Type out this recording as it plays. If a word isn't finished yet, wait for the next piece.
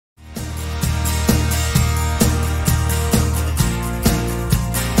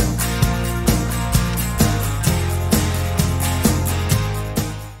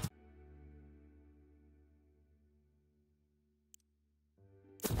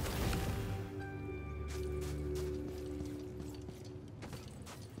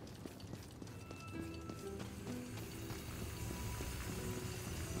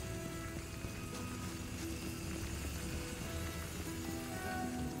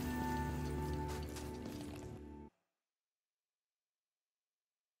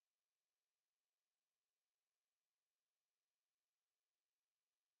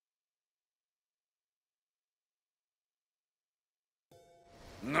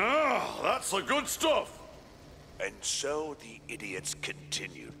No, that's the good stuff. And so the idiots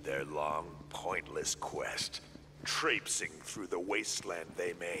continued their long, pointless quest, traipsing through the wasteland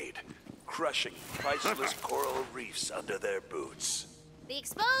they made, crushing priceless coral reefs under their boots. The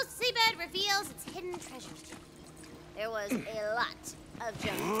exposed seabed reveals its hidden treasures. There was a lot of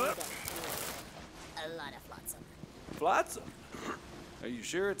junk to go through. A lot of flotsam. Flotsam? Are you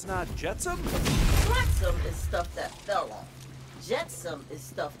sure it's not jetsam? Flotsam is stuff that fell off. Jetsam is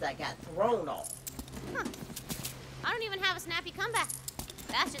stuff that got thrown off. Huh. I don't even have a snappy comeback.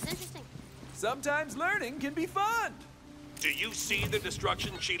 That's just interesting. Sometimes learning can be fun. Do you see the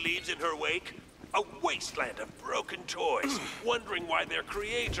destruction she leaves in her wake? A wasteland of broken toys, wondering why their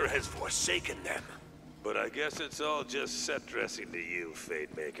creator has forsaken them. But I guess it's all just set dressing to you,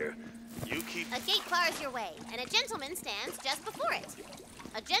 Fate Maker. You keep... A gate bars your way, and a gentleman stands just before it.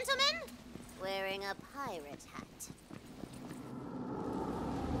 A gentleman wearing a pirate hat.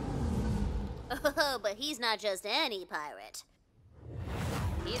 Oh, but he's not just any pirate.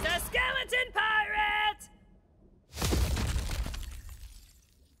 He's a skeleton pirate!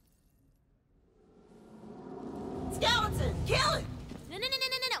 Skeleton, kill him!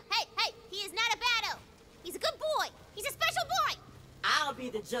 No. Hey, he is not a bado. He's a good boy. He's a special boy. I'll be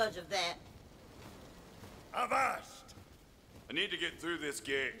the judge of that. Avast! I need to get through this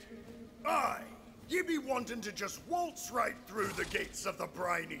gate. Aye, ye be wanting to just waltz right through the gates of the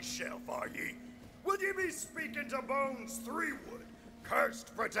briny shelf, are ye? Will ye be speaking to Bones Threewood,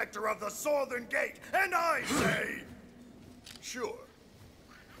 cursed protector of the Southern Gate, and I say... Sure.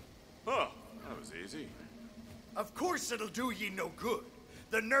 Huh, that was easy. Of course it'll do ye no good.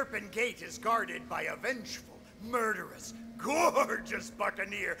 The Nerpen Gate is guarded by a vengeful, murderous, gorgeous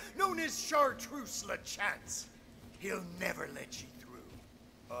buccaneer known as Chartreuse LeChance. He'll never let ye through.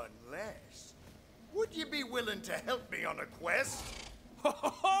 Unless... Would ye be willing to help me on a quest?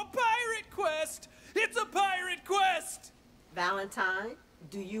 Oh, pirate quest! It's a pirate quest! Valentine,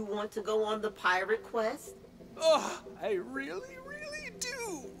 do you want to go on the pirate quest? Oh, I really, really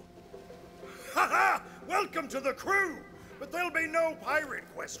do! Ha-ha! Welcome to the crew! But there'll be no pirate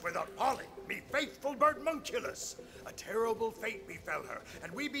quest without Polly, me faithful bird Munculus. A terrible fate befell her,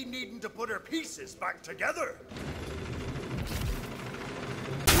 and we be needing to put her pieces back together.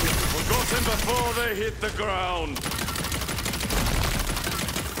 Forgotten before they hit the ground.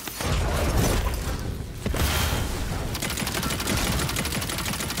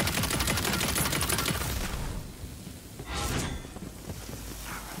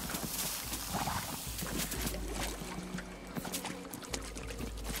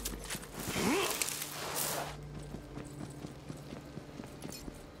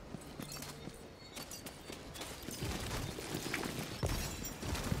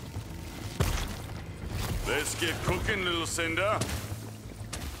 Let's get cooking, little Cinder.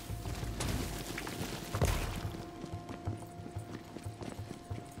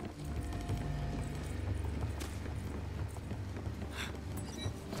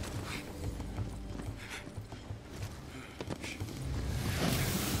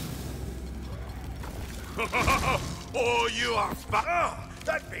 Oh, you are Ah,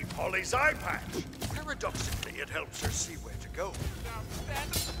 that be Polly's eye patch. Paradoxically, it helps her see where to go. Not stand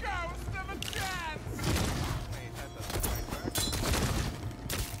a ghost of a chance! Wait, that doesn't quite work.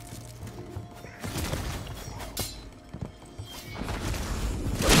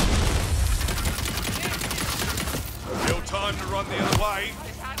 No time to run the other way.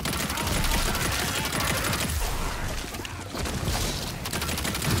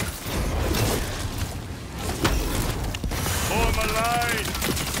 Form a line.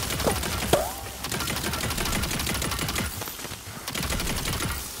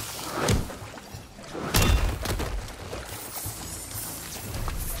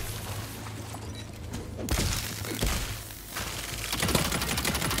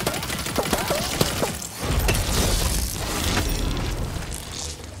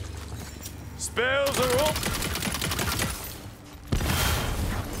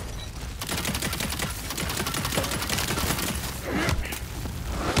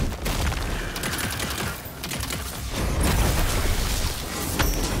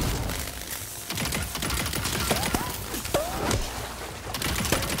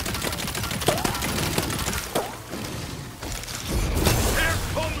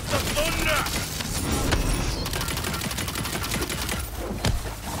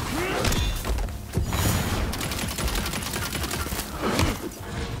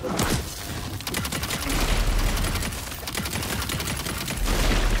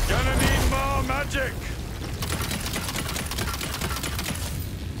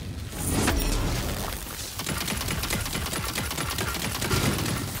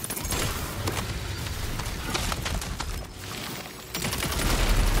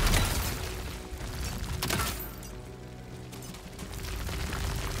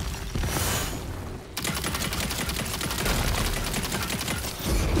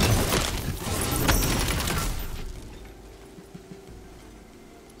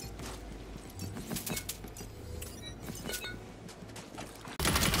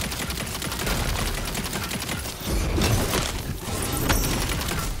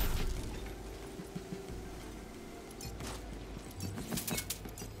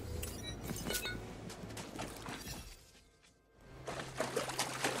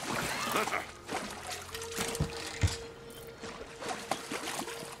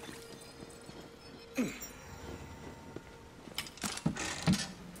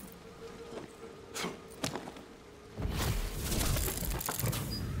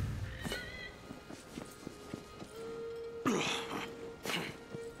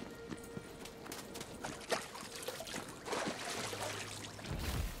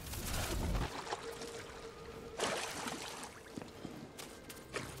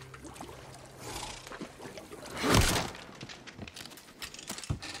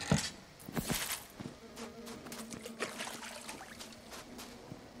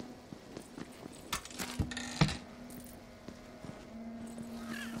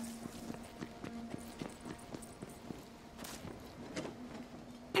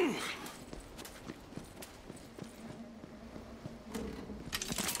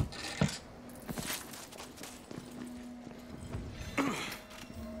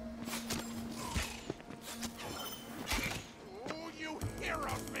 Oh, you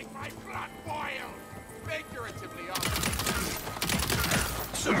heroes make my blood boil! Figuratively, honest.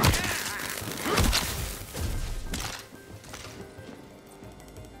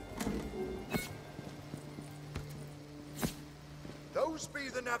 Those be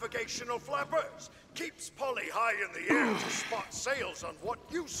the navigational flappers. Keeps Polly high in the air to spot sails on what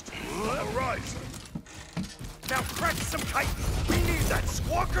used to be the horizon. Now crack some kites. We need that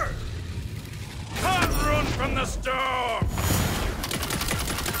squawker. Can't run from the storm!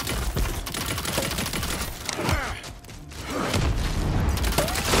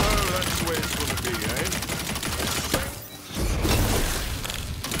 Well, that's the way it's gonna be, eh?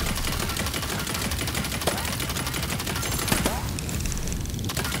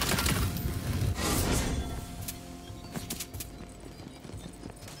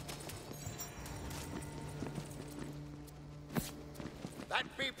 That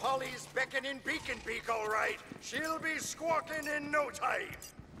be Polly's beckoning beacon beak, all right. She'll be squawking in no time.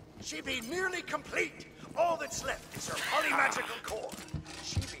 She be nearly complete. All that's left is her polymagical core.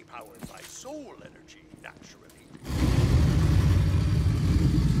 She be powered by soul energy, naturally.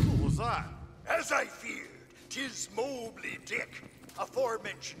 What was that? As I feared, 'tis Mobley Dick,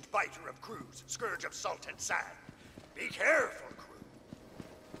 aforementioned biter of crews, scourge of salt and sand. Be careful, crew.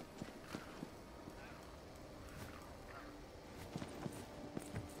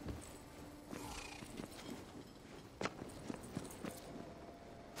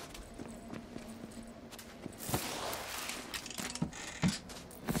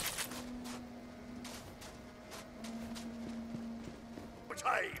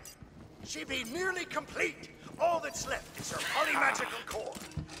 Time. She be nearly complete. All that's left is her polymagical core.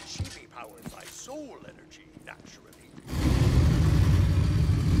 She be powered by soul energy, naturally.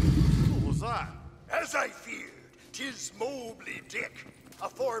 What was that? As I feared, 'tis Mobley Dick,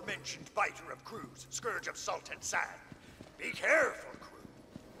 aforementioned biter of crews, scourge of salt and sand. Be careful, crew.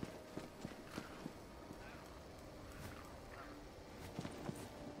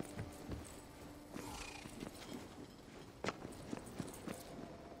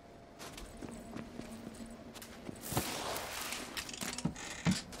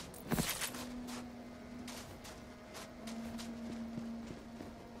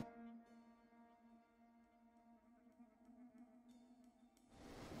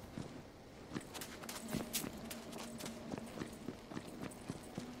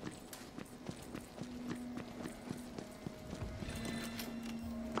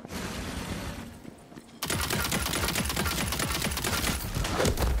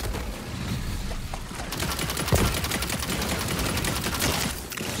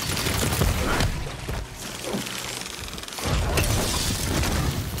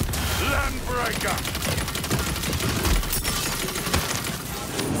 Landbreaker!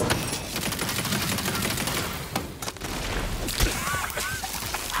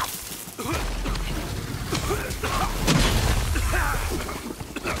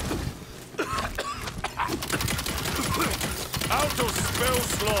 Out of spell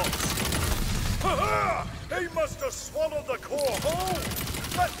slots! Ha-ha! He must have swallowed the core whole!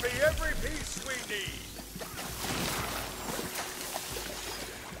 That be every piece we need!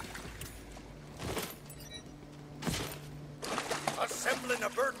 Assembling a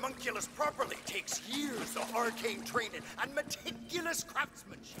birdmunculus properly takes years of arcane training and meticulous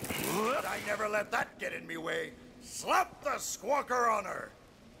craftsmanship. But I never let that get in me way. Slap the squawker on her!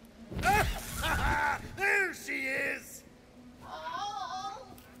 There she is! Oh!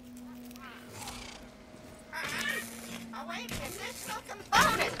 Awake additional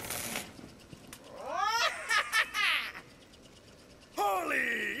components! Polly,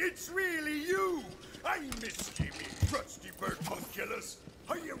 it's really you! I missed you, me trusty birdmunculus.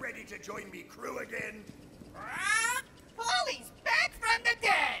 Are you ready to join me crew again? Polly's back from the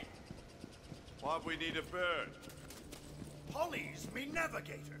dead! Why'd we need a bird? Polly's me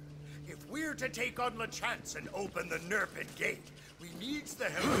navigator. If we're to take on LeChance and open the Nerpin Gate, we needs the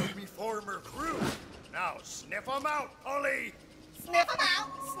help of me former crew. Now sniff 'em out, Polly! Sniff 'em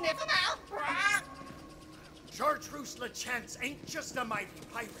out! Sniff 'em out! Chartreuse LeChance ain't just a mighty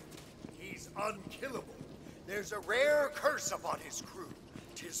pirate. He's unkillable. There's a rare curse upon his crew.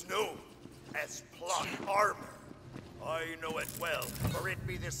 'Tis known as plot armor. I know it well, for it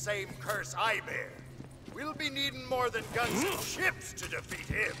be the same curse I bear. We'll be needing more than guns and ships to defeat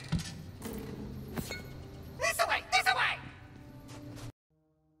him. This away! This away!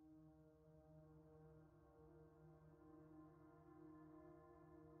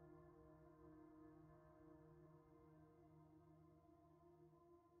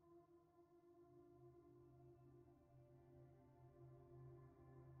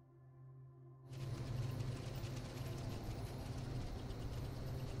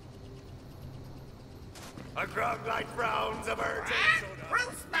 A grog like browns, a bird and soda.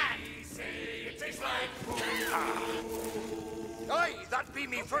 Roast back! It tastes like food. Aye, that be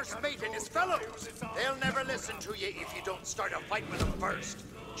me first mate and his fellows. They'll never listen to you if you don't start a fight with them first.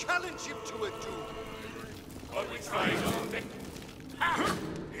 Challenge him to a duel. What we trying to Ha!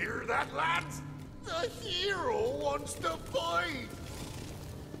 Hear that, lads? The hero wants to fight.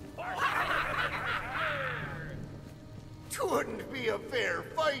 Twouldn't be a fair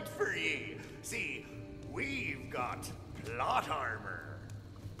fight for ye. See, we've got plot armor.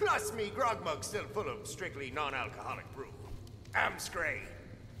 Plus me grog mug's still full of strictly non-alcoholic brew. Amscray.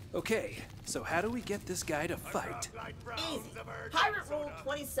 Okay, so how do we get this guy to fight? Easy. Pirate Rule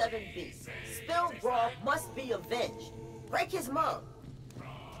 27B. Spilled grog must be avenged. Break his mug.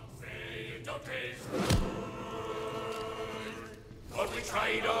 What we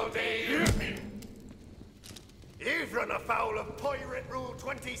tried all day. You've run afoul of Pirate Rule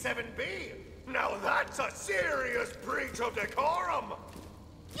 27B. Now that's a serious breach of decorum.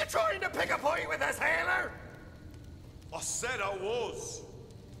 You trying to pick a fight with a sailor? I said I was.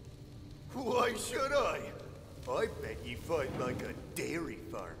 Why should I? I bet you fight like a dairy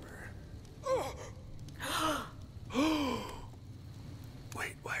farmer.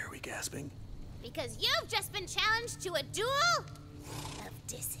 Wait, why are we gasping? Because you've just been challenged to a duel of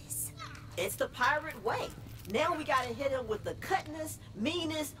disses. It's the pirate way. Now we gotta hit him with the cuttingest,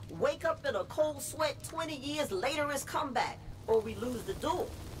 meanest, wake up in a cold sweat 20 years later his comeback, or we lose the duel.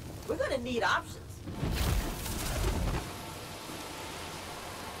 We're gonna need options.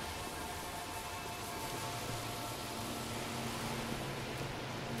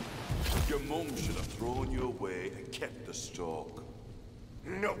 Your mum should have thrown you away and kept the stock.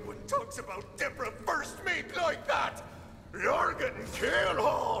 No one talks about Deborah first mate like that. You're getting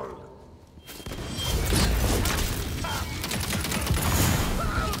keel-hauled.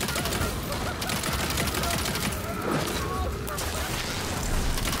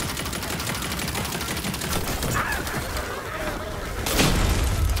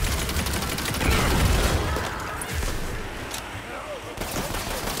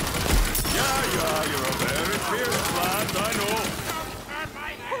 Yeah, you're a very fierce lad, I know.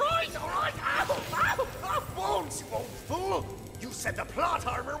 Bones, you old fool! You said the plot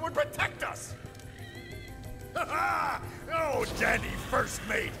armor would protect us! Ha ha! Oh, Danny first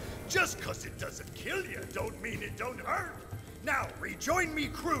mate! Just 'cause it doesn't kill you, don't mean it don't hurt! Now, rejoin me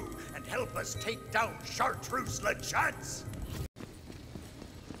crew and help us take down Chartreuse LeChance!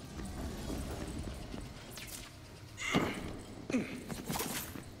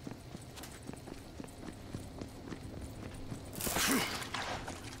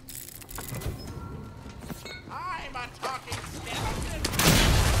 I'm a talking skeleton.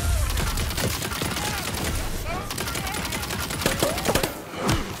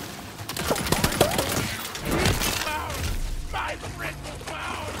 My brittle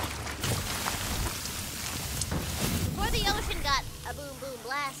bound. Before the ocean got a boom boom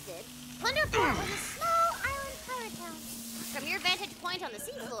blasted, Plunderport was a small island pirate town. From your vantage point on the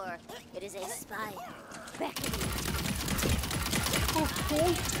seafloor, it is a spire beckoning. A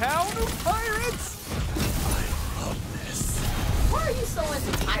whole town of pirates? I love this. Why are you so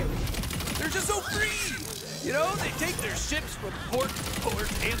into pirates? They're just so free! You know, they take their ships from port to port,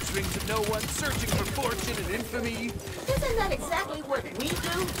 answering to no one, searching for fortune and infamy. Isn't that exactly what we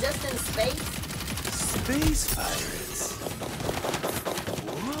do, just in space? Space pirates.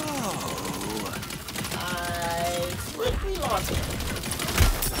 Whoa. I think we lost him.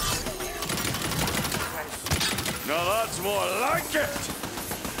 Now that's more like it!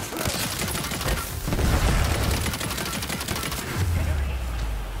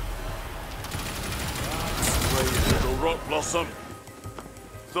 That's right, you little rock blossom.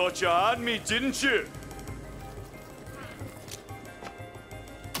 Thought you had me, didn't you?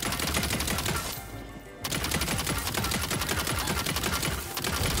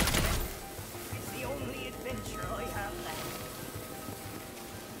 It's the only adventure I have left.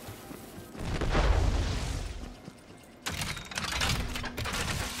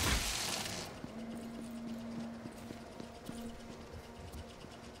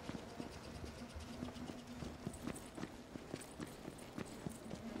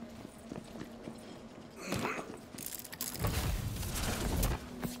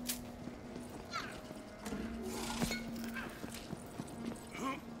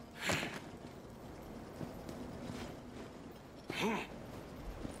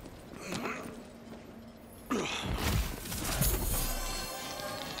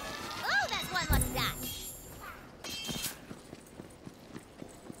 Oh, that's one lucky dot.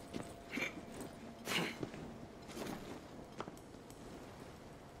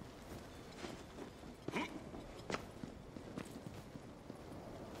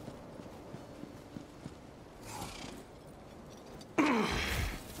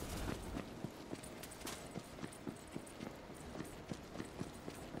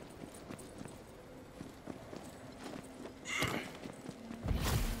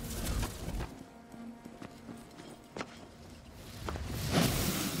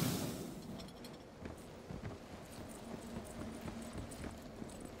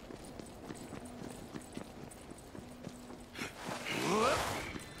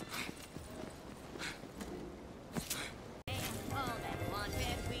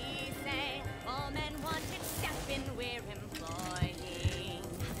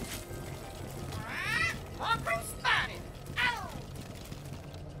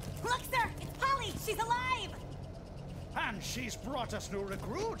 He's brought us new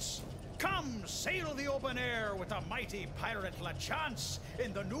recruits. Come sail the open air with the mighty pirate LaChance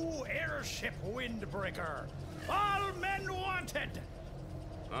in the new airship Windbreaker. All men wanted.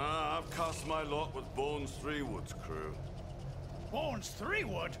 I've cast my lot with Bones Threewood's crew. Bones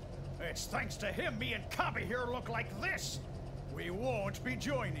Threewood? It's thanks to him me and Cobby here look like this. We won't be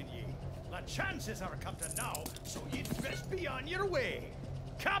joining ye. LaChance is our captain now, so you'd best be on your way.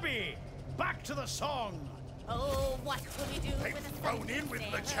 Cobby, back to the song. Oh, what will we do They've with a thrown funky in with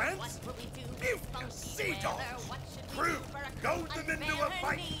sailor? LaChance? What will we do with You funky sea weather? dogs! What should we Crew, do for a goad them into a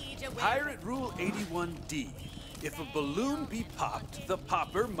fight! Pirate Rule 81D. If a balloon be popped, the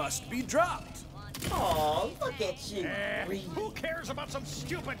popper must be dropped. Aw, look at you. Who cares about some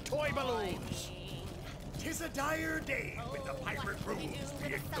stupid toy balloons? 'Tis a dire day when the pirate rules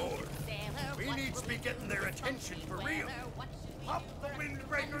be ignored. We need to be getting their attention for real. Pop the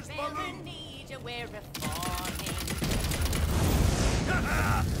Windbreaker's balloon!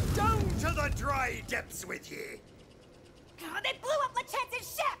 Down to the dry depths with ye! They blew up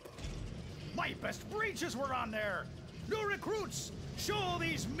LaChance's ship! My best breeches were on there. New recruits, show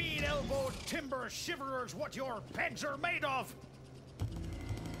these mean-elbowed timber shiverers what your pegs are made of.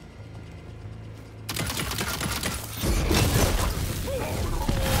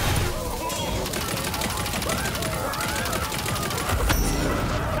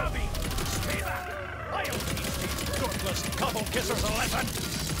 Cubby, stay back. I'll teach these gutless couple kissers a lesson.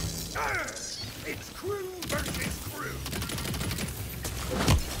 It's crew versus crew!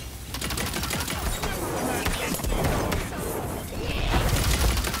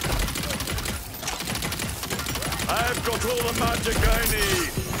 I've got all the magic I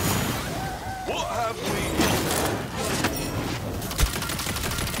need. What have we?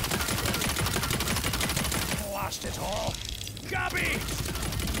 Blast it all. Cubby!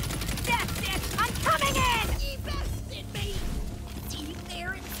 That's it! I'm coming in! You bested me! See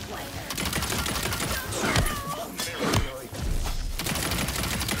there and square.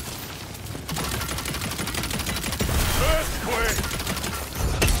 Earthquake!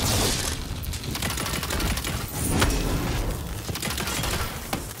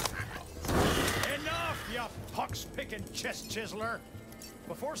 Enough, you pox-picking chest chiseler.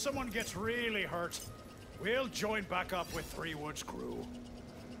 Before someone gets really hurt, we'll join back up with Threewood's crew.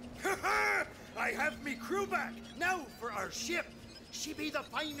 I have me crew back, now for our ship. She be the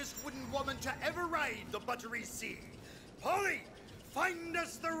finest wooden woman to ever ride the buttery sea. Polly, find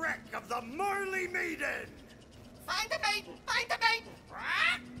us the wreck of the Marley Maiden! Find the maiden! Find the maiden!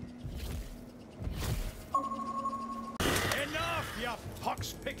 Enough, you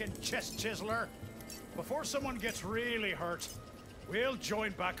pox-picking chest chiseler. Before someone gets really hurt, we'll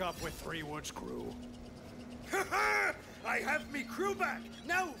join back up with Threewood's crew. I have me crew back,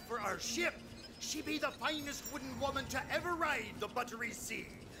 now for our ship. She be the finest wooden woman to ever ride the buttery sea.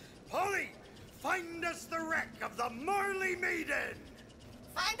 Polly, find us the wreck of the Marley Maiden!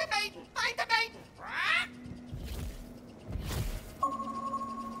 Find the maiden! Find the maiden!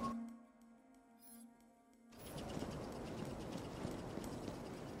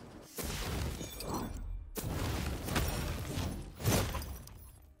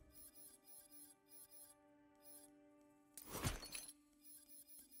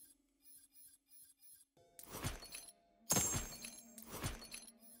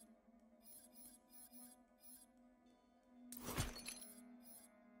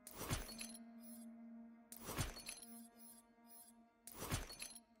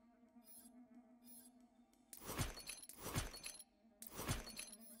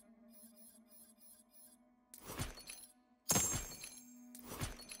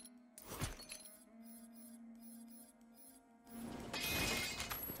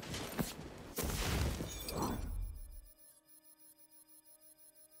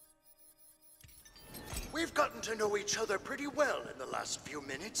 We've gotten to know each other pretty well in the last few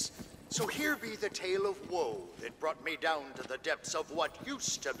minutes, so here be the tale of woe that brought me down to the depths of what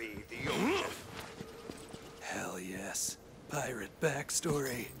used to be the ocean. Hell yes. Pirate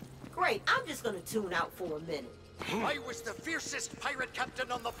backstory. Great, I'm just gonna tune out for a minute. I was the fiercest pirate captain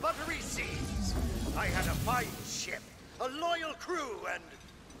on the buttery seas. I had a fine ship, a loyal crew, and...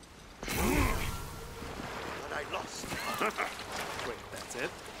 but I lost. Wait, that's it?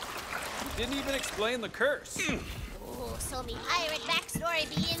 You didn't even explain the curse. Oh, so me pirate backstory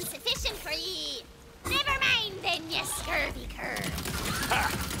be insufficient for ye. Never mind then, ye scurvy cur. Ha!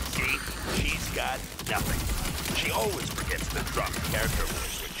 See? She's got nothing. She always forgets to drop character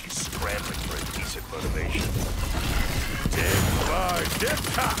voice when she's scrambling for a decent motivation. Dip bar, dip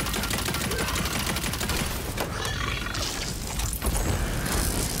top!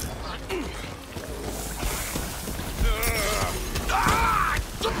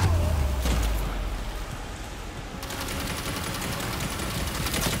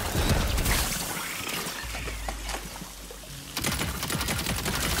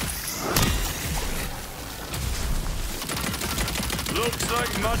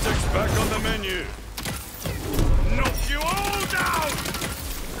 Magic's back on the menu. Knock you all down!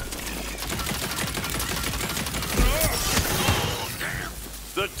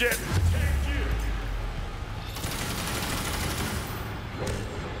 The dip.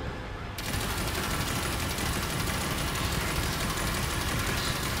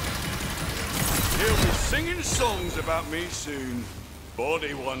 He'll be singing songs about me soon.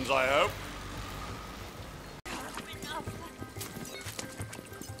 Bawdy ones, I hope.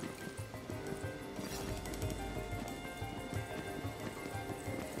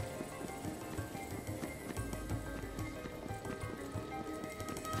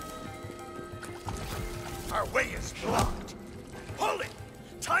 Our way is blocked. Pull it!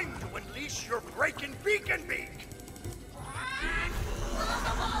 Time to unleash your breaking beacon beak!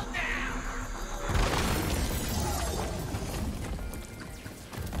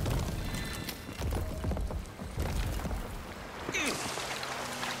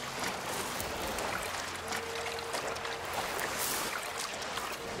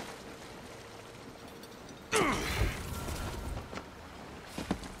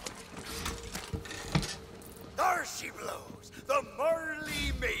 There she blows, the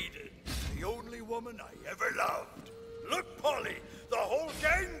Marley Maiden, the only woman I ever loved. Look, Polly, the whole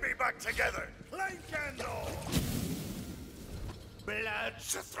gang be back together, plank and all.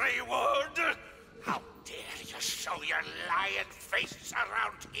 Bloods, Threewood! How dare you show your lying face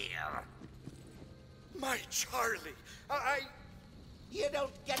around here? My Charlie, You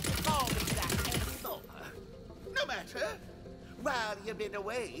don't get to call me that anymore. No matter. While you've been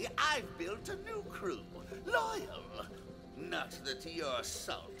away, I've built a new crew. Loyal. Not that your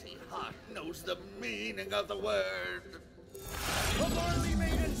salty heart knows the meaning of the word. The Marley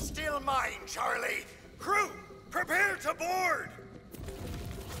Maiden's still mine, Charlie. Crew, prepare to board.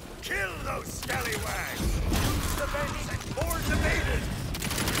 Kill those scallywags. Use the vents and board the maiden.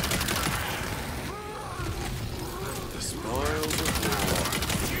 The spoils of war.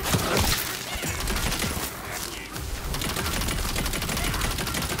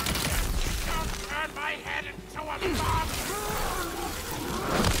 Don't turn my head into a bomb!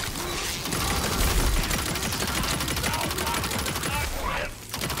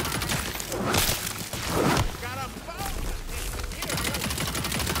 Got a bomb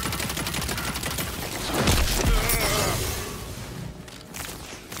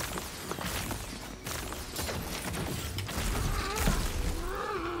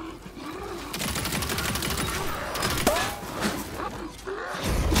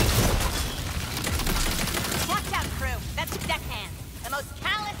Watch out, crew. That's Deckhand, the most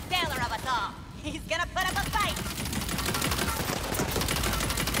callous sailor of us all. He's gonna put up a fight.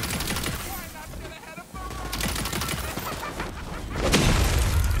 Why not get ahead of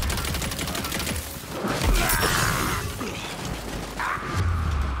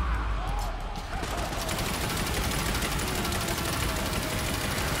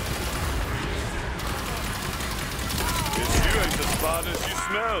Guess you ain't as bad as you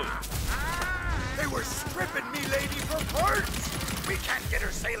smell. They were stripping me lady for parts. We can't get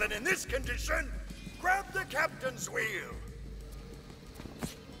her sailing in this condition. Grab the captain's wheel.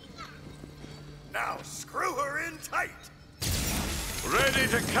 Now screw her in tight. Ready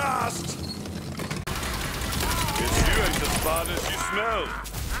to cast. Guess you ain't as bad as you smell.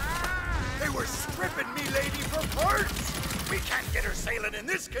 They were stripping me lady for parts. We can't get her sailing in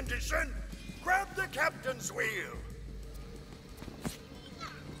this condition. Grab the captain's wheel.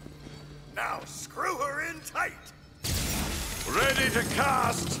 Now screw her in tight. Ready to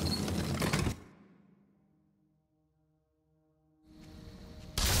cast.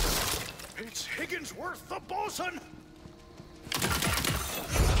 It's Higginsworth the bosun!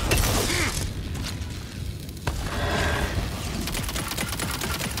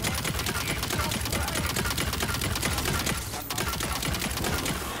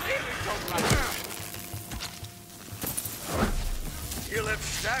 You'll have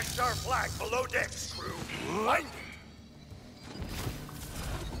stashed our flag below decks, crew. Find it.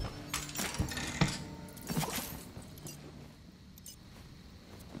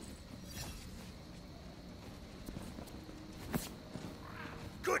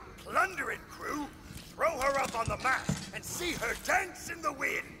 Good plundering, crew. Throw her up on the mast and see her dance in the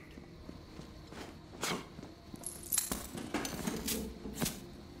wind.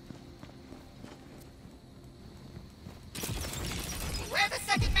 We're the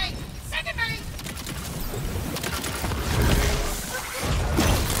second mate! Second mate!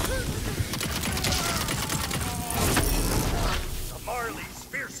 The Marley's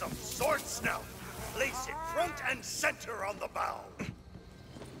fearsome sword snout. Place it front and center on the bow.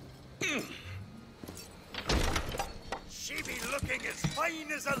 She be looking as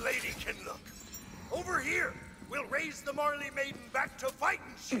fine as a lady can look. Over here, we'll raise the Marley Maiden back to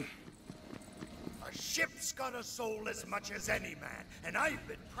fighting ship. A ship's got a soul as much as any man, and I've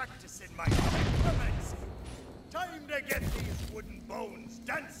been practicing my necromancy. Time to get these wooden bones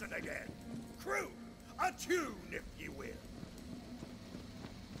dancing again. Crew, a tune if you will.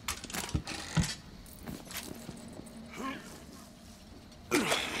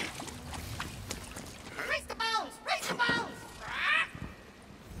 Raise the bones! Raise the bones!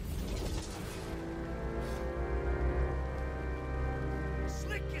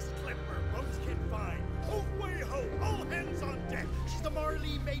 Slickest clipper boats can find. Oh, way ho, all hands on deck. She's the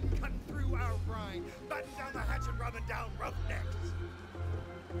Marley Maiden cutting through our brine, batting down the hatch and rubbing down roughnecks.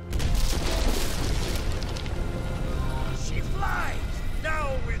 She flies!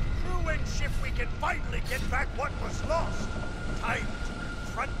 Now with crew and ship we can finally get back what was lost. Time to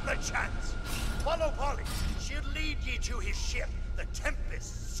confront the chance. Follow Polly. She'll lead ye to his ship, the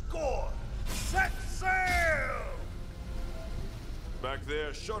Tempest. Score! Set sail! Back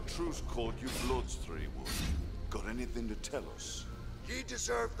there, Chartreuse called you Bloods, 3-Wood. Got anything to tell us? Ye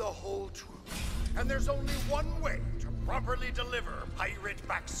deserve the whole truth. And there's only one way to properly deliver pirate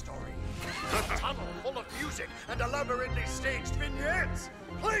backstory. A tunnel full of music and elaborately staged vignettes.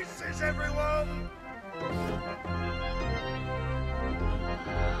 Places, everyone!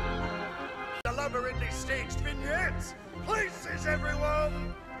 Elaborately staged vignettes. Places,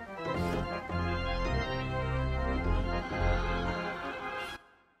 everyone!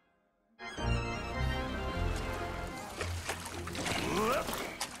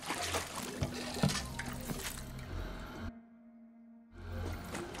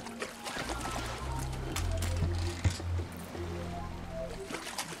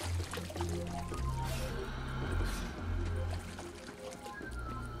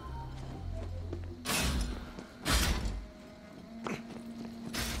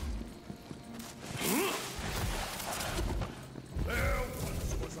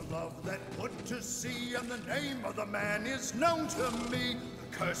 To sea, and the name of the man is known to me.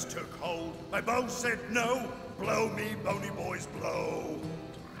 The curse took hold, my bow said no. Blow me, bony boys, blow.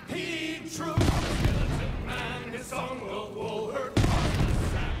 Heed true, skeleton man, his song of woe heard across the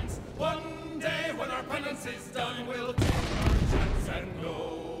sands. One day when our penance is done, we'll take our chance and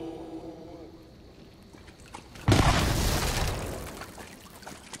go.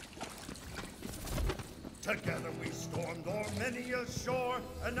 Together we stormed o'er many a shore,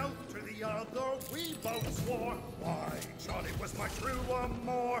 an oath to the other we both swore. Why, Johnny was my true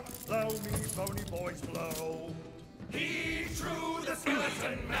amour. Blow me, bony boys, blow. He drew the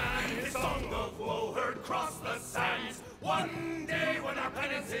skeleton man, his song of woe heard cross the sands. One day when our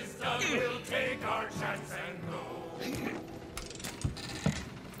penance is done, we'll take our chance and go.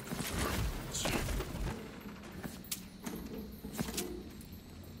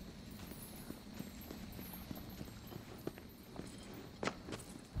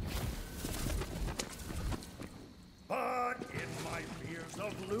 But in my fears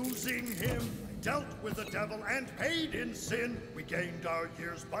of losing him, I dealt with the devil and paid in sin. We gained our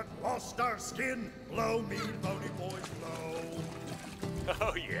years but lost our skin. Blow me, bony boys, blow.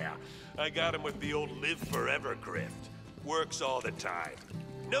 Oh yeah, I got him with the old live forever grift. Works all the time.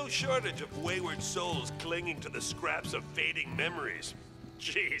 No shortage of wayward souls clinging to the scraps of fading memories.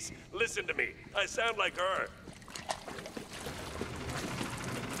 Jeez, listen to me. I sound like her.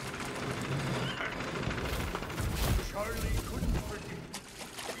 Charlie couldn't forget.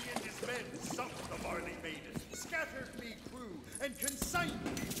 He and his men sunk the Marley Maiden, scattered me crew, and consigned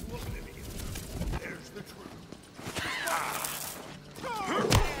me to oblivion. There's the truth.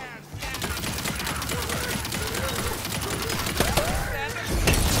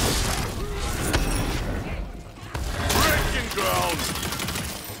 Breaking ground!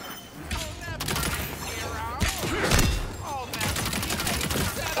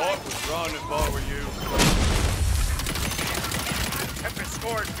 I was run if I were you. Tempest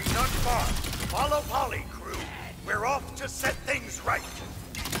Scored be not far. Follow Polly, crew. We're off to set things right.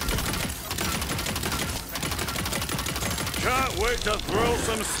 Can't wait to throw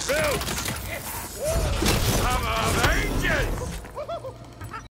some spouts! Son of ages!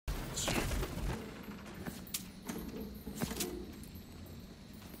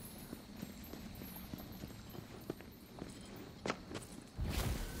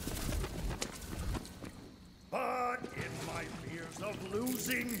 But in my fears of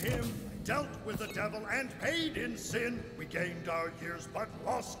losing him, I dealt with the devil and paid in sin. We gained our years but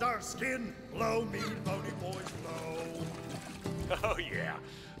lost our skin. Blow me, bony boys, blow. Oh yeah,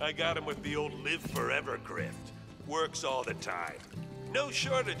 I got him with the old live forever grift. Works all the time. No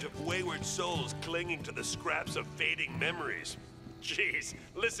shortage of wayward souls clinging to the scraps of fading memories. Jeez,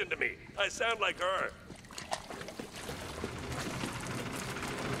 listen to me. I sound like her.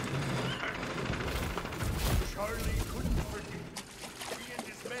 Charlie couldn't forget. He and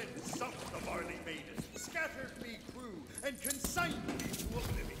his men sunk the Barley Maiden, scattered me crew, and consigned me to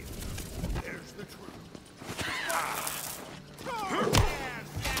oblivion. There's the truth.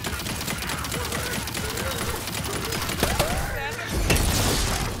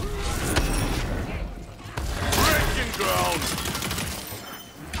 Breaking ground!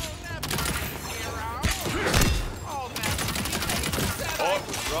 I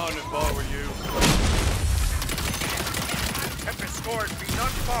would run if I were you. Tempest Scored be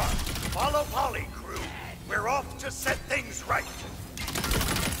not far. Follow Polly, crew. We're off to set things right.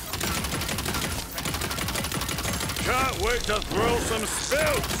 Can't wait to throw some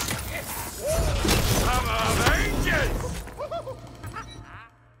spills! Hammer of Ages!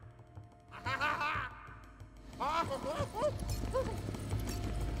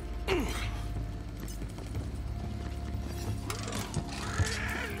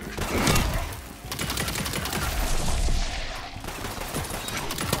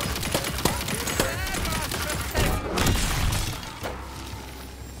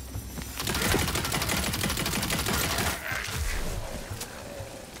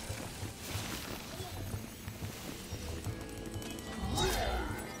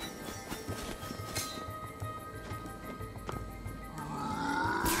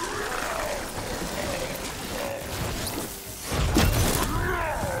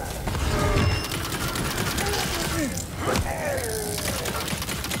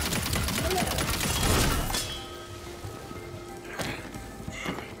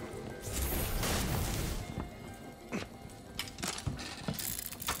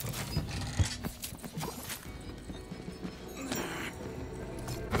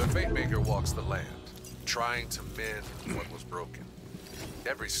 The Fatemaker walks the land, trying to mend what was broken.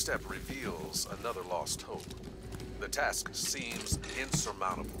 Every step reveals another lost hope. The task seems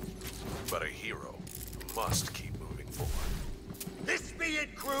insurmountable, but a hero must keep moving forward. This be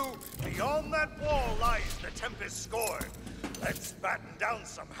it, crew. Beyond that wall lies the Tempest Scored. Let's batten down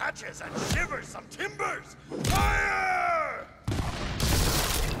some hatches and shiver some timbers. Fire!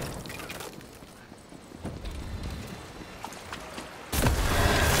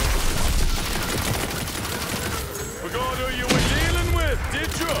 Forgot who you were dealing with,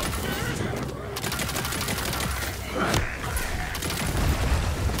 did you?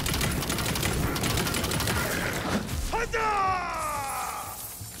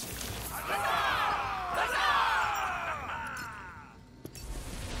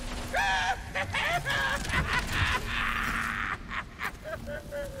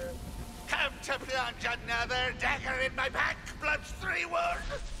 Come to plunge another dagger in my back, Bloods 3-Wood!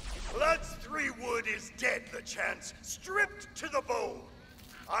 Bloods 3-Wood is dead, the chance, stripped to the bone.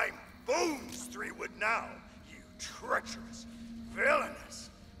 I'm Bones 3-Wood now, you treacherous, villainous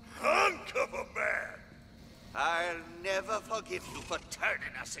hunk of a man. I'll never forgive you for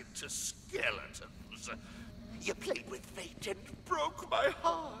turning us into skeletons. You played with fate and broke my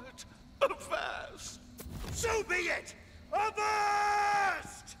heart. Avast! So be it!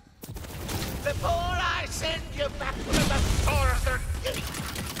 Avast! Before I send you back to the Sorcerer Gate,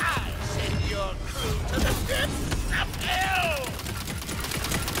 I'll send your crew to the depths of hell!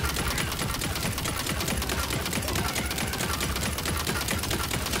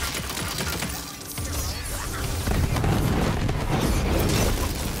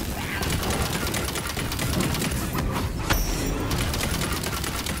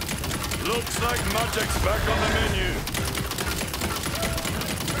 Looks like magic's back on the menu.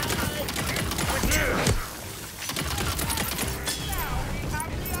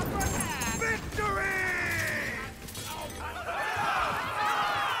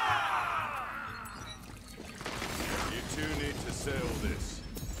 You two need to settle this.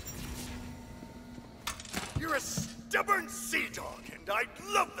 You're a stubborn sea dog, and I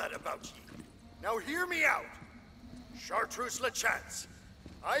love that about you. Now hear me out. Chartreuse LeChance,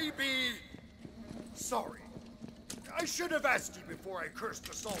 I be sorry. I should have asked you before I cursed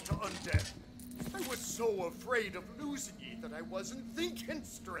us all to undead. I was so afraid of losing ye that I wasn't thinking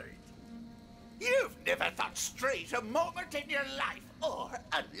straight. You've never thought straight a moment in your life or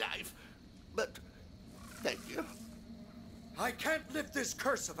unlife. But thank you. I can't lift this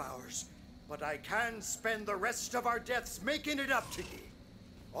curse of ours, but I can spend the rest of our deaths making it up to ye.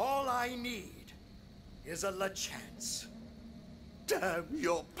 All I need is a LeChance. Damn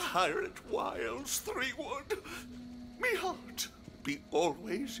your pirate wiles, 3-Wood. Me heart be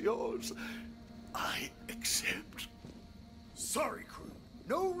always yours. I accept. Sorry, crew.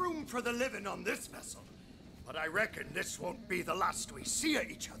 No room for the living on this vessel. But I reckon this won't be the last we see of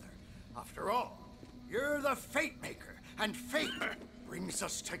each other. After all, you're the Fate Maker, and fate brings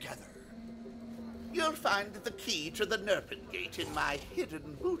us together. You'll find the key to the Nerpen Gate in my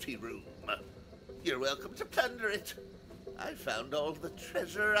hidden booty room. You're welcome to plunder it. I found all the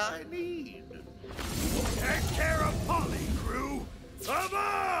treasure I need. Take care of Polly, crew!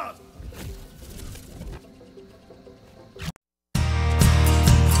 Above!